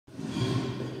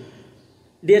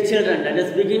Dear children, let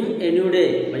us begin a new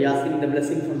day by asking the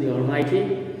blessing from the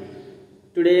Almighty.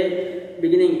 Today,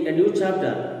 beginning a new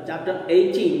chapter, chapter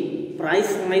 18,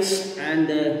 Price Rise and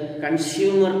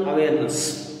Consumer Awareness.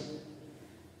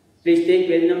 Please take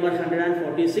page number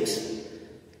 146,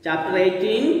 chapter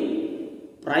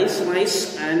 18, Price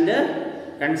Rise and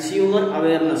Consumer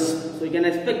Awareness. So you can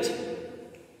expect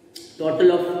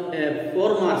total of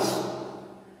 4 marks.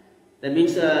 That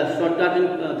means shortcut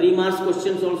in 3 marks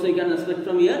questions also you can expect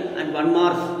from here, and 1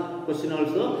 mark question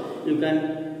also you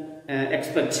can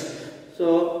expect.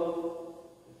 So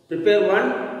prepare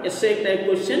one essay type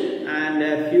question and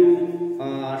a few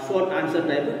short answer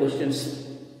type of questions.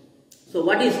 So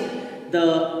what is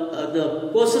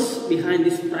the causes behind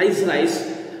this price rise,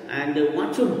 and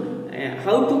what should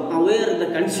how to aware the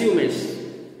consumers?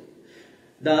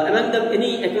 Among the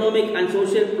any economic and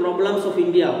social problems of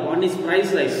India, one is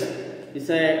price rise. Price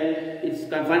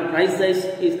rise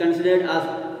is considered as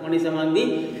one is among the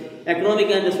economic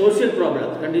and the social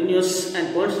problems. Continuous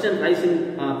and constant rise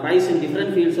in price in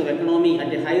different fields of economy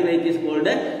at a high rate is called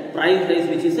a price rise,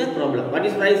 which is a problem. What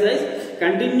is price rise?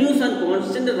 Continuous and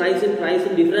constant rise in price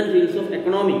in different fields of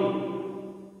economy.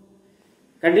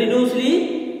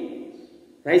 Continuously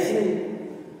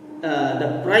rising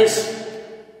the price,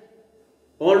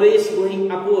 always going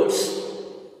upwards.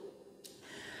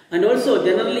 And also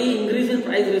generally increase in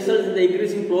price results in the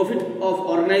increase in profit of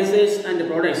organizers and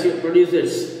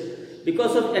producers.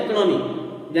 Because of economy,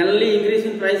 generally increase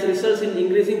in price results in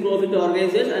increasing profit to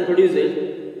organizers and producers.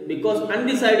 Because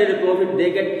undecided profit,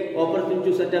 they get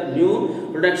opportunity to set up new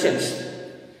productions.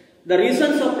 The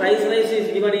reasons of price rise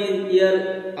is given in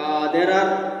here. There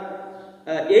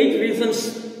are 8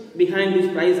 reasons behind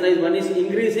this price rise. One is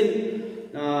increase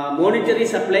in monetary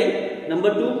supply.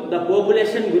 Number 2, the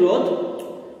population growth.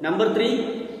 Number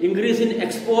 3, increase in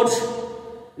exports.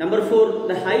 Number 4,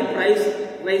 the high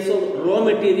price of raw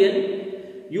material,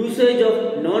 usage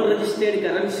of non-registered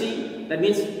currency, that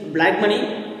means black money,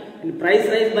 and price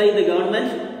rise by the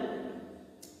government,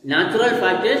 natural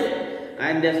factors,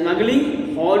 and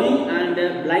smuggling, hoarding,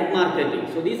 and black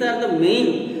marketing. So these are the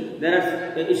main. There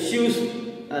are issues,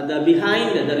 the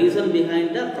reason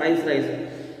behind the price rise.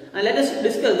 And let us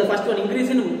discuss the first one, increase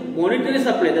in monetary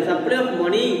supply. The supply of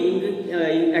money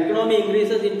in economy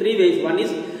increases in 3 ways. One is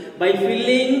by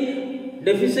filling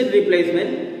deficit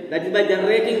replacement, that is by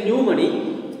generating new money.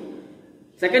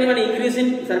 Second one, increase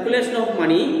in circulation of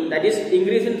money, that is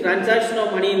increase in transaction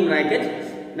of money in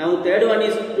brackets. Now third one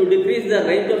is to decrease the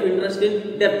rate of interest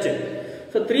in debt.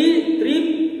 So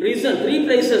three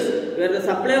places where the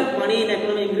supply of money in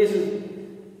economy increases.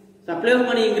 Supply of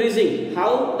money increasing.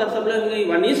 How the supply of money?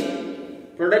 One is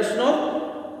production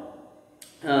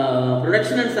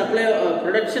and supply.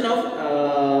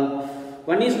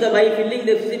 One is by filling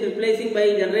deficit, replacing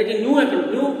by generating new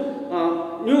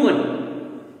money,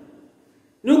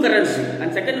 new currency.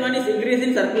 And second one is increase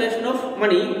in circulation of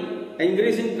money,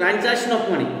 increase in transaction of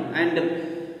money, and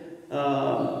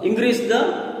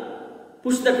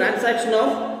push the transaction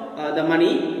of the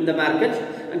money in the market.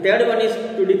 And third one is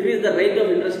to decrease the rate of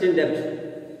interest in debt.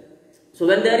 So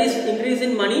when there is increase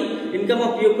in money, income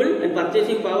of people and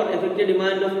purchasing power, effective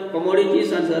demand of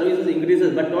commodities and services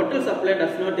increases, but total supply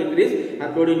does not increase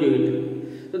according to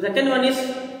it. So second one is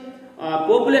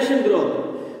population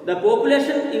growth. The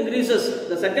population increases.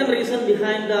 The second reason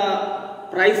behind the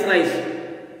price rise.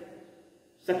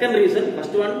 Second reason,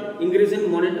 first one, increase in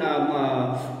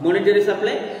monetary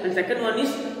supply, and second one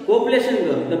is population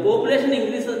growth. The population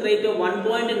increases rate of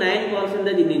 1.9%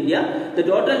 in India. The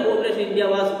total population in India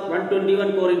was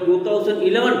 121 crore in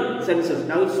 2011 census.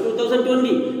 Now it's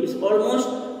 2020. It's almost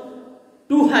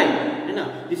too high.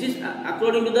 This is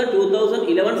according to the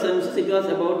 2011 census. It was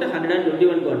about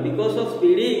 121 crore. Because of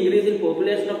speedy increase in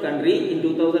population of country in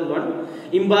 2001,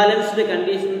 imbalanced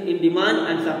condition in demand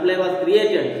and supply was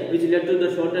created, which led to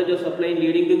the shortage of supply,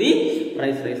 leading to the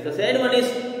price rise. The third one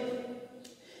is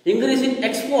increase in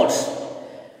exports,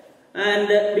 and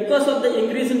because of the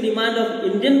increase in demand of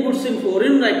Indian goods in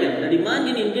foreign market, the demand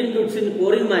in Indian goods in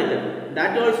foreign market,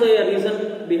 that also a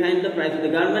reason behind the price. The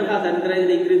government has encouraged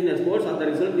the increase in exports, as the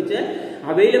result which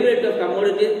availability of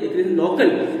commodities decrease in local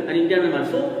and Indian demand.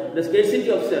 So the scarcity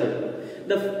of service.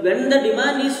 When the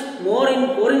demand is more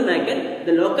in foreign market,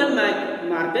 the local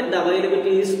market, the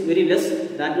availability is very less.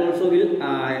 That also will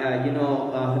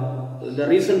the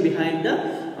reason behind the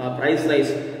price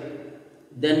rise.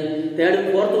 Then third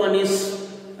and fourth one is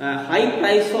high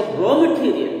price of raw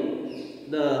material.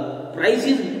 The price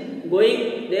is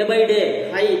going day by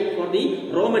day high for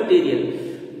the raw material.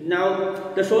 Now,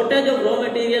 the shortage of raw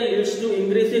material leads to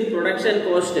increase in production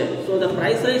cost. So, the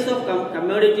price rise of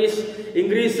commodities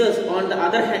increases on the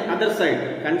other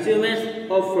side.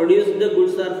 Consumers of produced the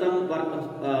goods are some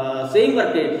same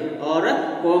workage or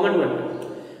a common one.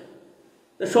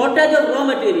 The shortage of raw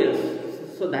materials.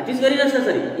 So, that is very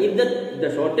necessary. If the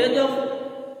shortage of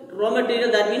raw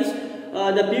material, that means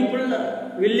the people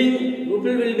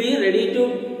will be ready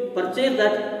to purchase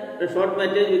that short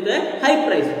material with a high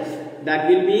price. That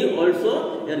will be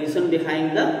also a reason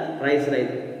behind the price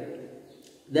rise.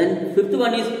 Then fifth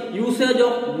one is usage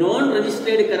of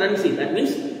non-registered currency. That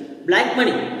means black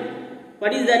money.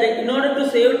 What is that? In order to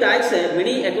save tax,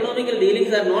 many economical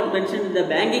dealings are not mentioned in the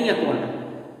banking account.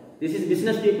 This is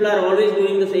business people are always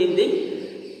doing the same thing,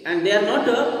 and they are not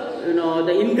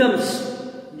the incomes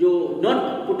you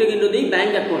not putting into the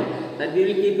bank account. That we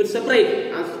will keep it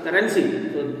separate as currency.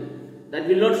 So that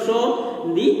will not show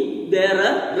in their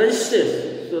registers.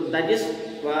 So that is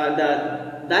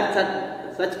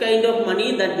such kind of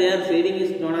money that they are saving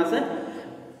is known as a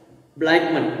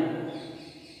black money.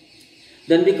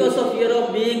 Then because of fear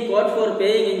of being caught for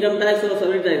paying income tax or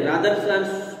service tax, rather than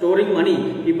storing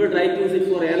money, people try to use it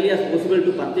for early as possible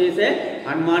to purchase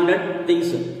unwanted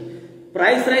things.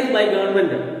 Price rise by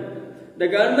government. The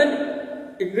government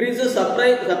increases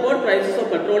support prices of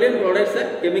petroleum products,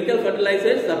 chemical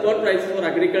fertilizers, support prices for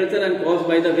agriculture, and caused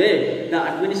by the way the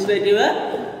administrative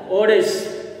orders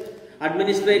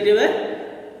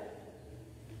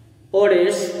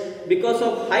because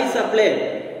of high supply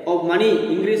of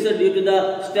money increases due to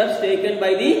the steps taken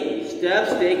by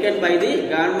the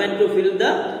government to fill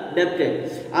the debt.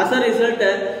 As a result,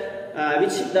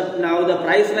 now the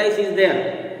price rise is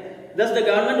there. Thus, the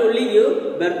government only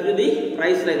give birth to the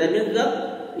price rise. That means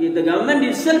the government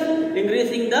itself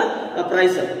increasing the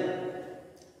price.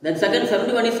 Then second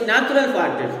 71 is natural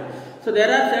factors. So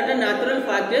there are certain natural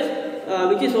factors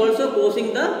which is also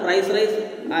causing the price rise.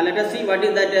 Let us see what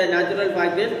is that natural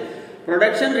factors.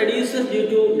 Production reduces due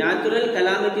to natural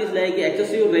calamities like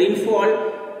excessive rainfall,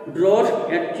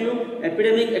 drought, earthquake,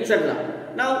 epidemic,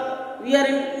 etc. Now we are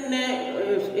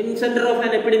in center of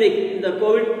an epidemic, in the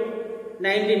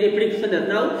COVID-19 epidemic center.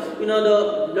 Now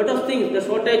the lot of things, the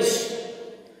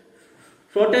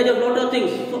shortage of lot of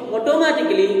things. So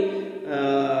automatically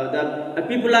the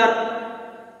people are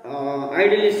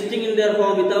idly sitting in their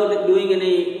home without doing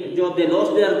any job. They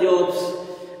lost their jobs,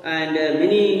 and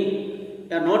many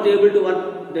are not able to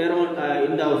work their own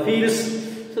in the fields.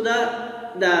 So the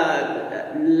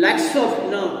lacks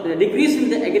of the decrease in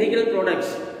the agricultural products,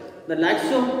 the lacks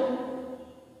of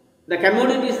the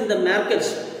commodities in the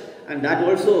markets, and that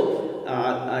also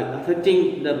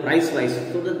affecting the price rise.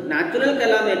 So the natural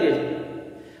calamities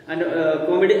and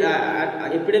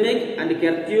epidemic and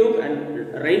earthquake and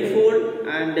rainfall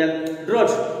and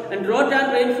drought and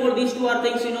rainfall, these two are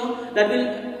things that will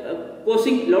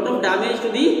causing lot of damage to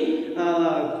the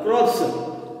crops.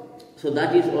 So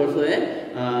that is also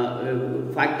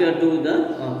a factor to the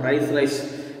price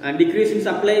rise. And decrease in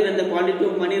supply when the quantity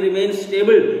of money remains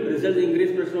stable results in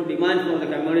increased pressure of demand for the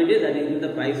commodity, that is in the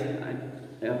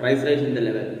price rise in the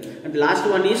level. And the last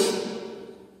one is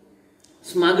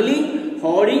smuggling,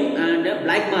 hoarding and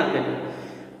black market.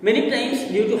 Many times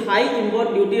due to high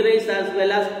import duty rates as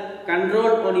well as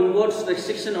control on imports,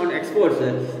 restriction on exports,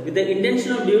 with the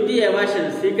intention of duty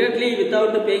evasion, secretly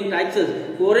without paying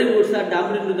taxes, foreign goods are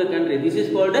dumped into the country. This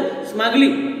is called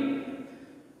smuggling.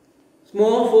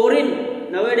 Small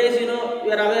foreign, nowadays you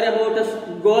are aware about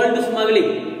gold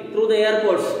smuggling through the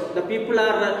airports. The people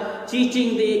are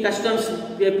cheating the customs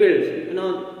people.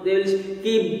 They will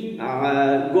keep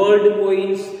gold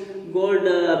coins, gold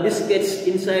biscuits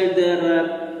inside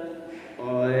their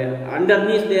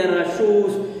underneath their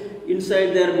shoes,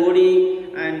 inside their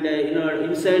body, and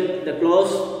inside the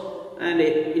clothes, and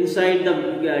inside the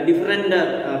different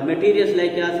materials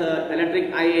like as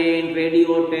electric iron,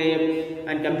 radio, tape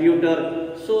and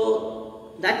computer.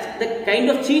 So that's the kind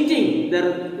of cheating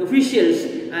their officials,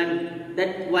 and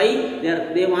that's why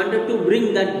they wanted to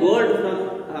bring that gold from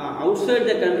outside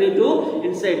the country to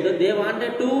inside. They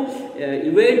wanted to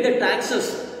evade the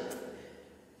taxes.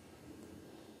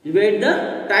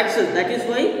 That is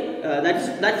why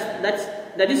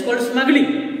that is called smuggling.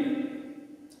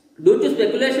 Due to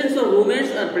speculations or rumors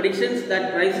or predictions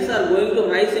that prices are going to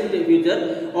rise in the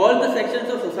future, all the sections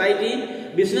of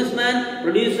society, businessman,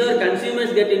 producer,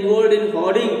 consumers get involved in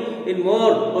hoarding in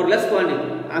more or less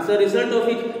quantity. As a result of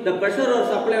it, the pressure or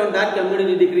supply on that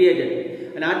commodity is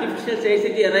created. An artificial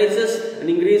scarcity arises and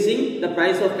increasing the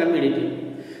price of commodity.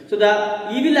 So the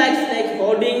evil acts like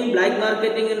hoarding, black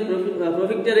marketing and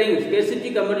profiteering,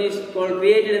 scarcity commodities called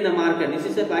created in the market. This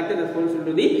is a factor responsible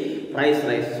to the price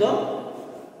rise. So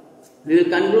we will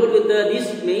conclude with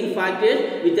these main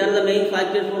factors. Which are the main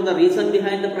factors for the reason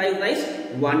behind the price rise?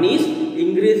 One is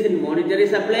increase in monetary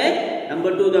supply.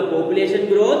 Number 2, the population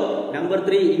growth. Number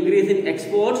 3, increase in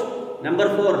exports. Number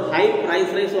 4, high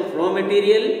price rise of raw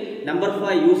material. Number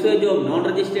 5, usage of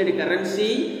non-registered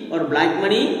currency or black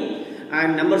money.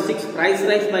 And number 6, price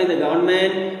rise by the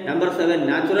government. Number 7,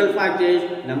 natural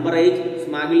factors. Number 8,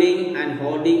 smuggling and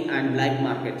hoarding and black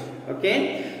markets.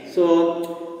 Okay.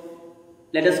 So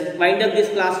let us wind up this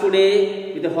class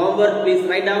today with the homework. Please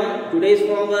write down today's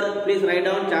homework. Please write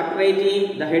down chapter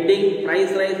 18, the heading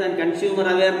price rise and consumer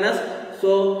awareness.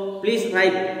 So please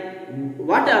write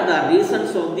what are the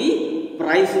reasons of the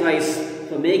price rise.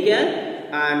 So make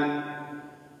and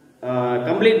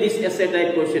complete this essay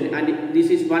type question, and this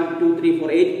is 1, 2, 3,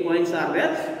 4, 8 points are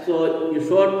there. So you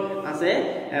showed as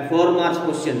a 4 marks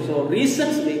question. So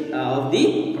reasons of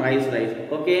the price rise.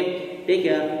 Okay, take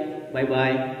care. Bye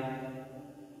bye.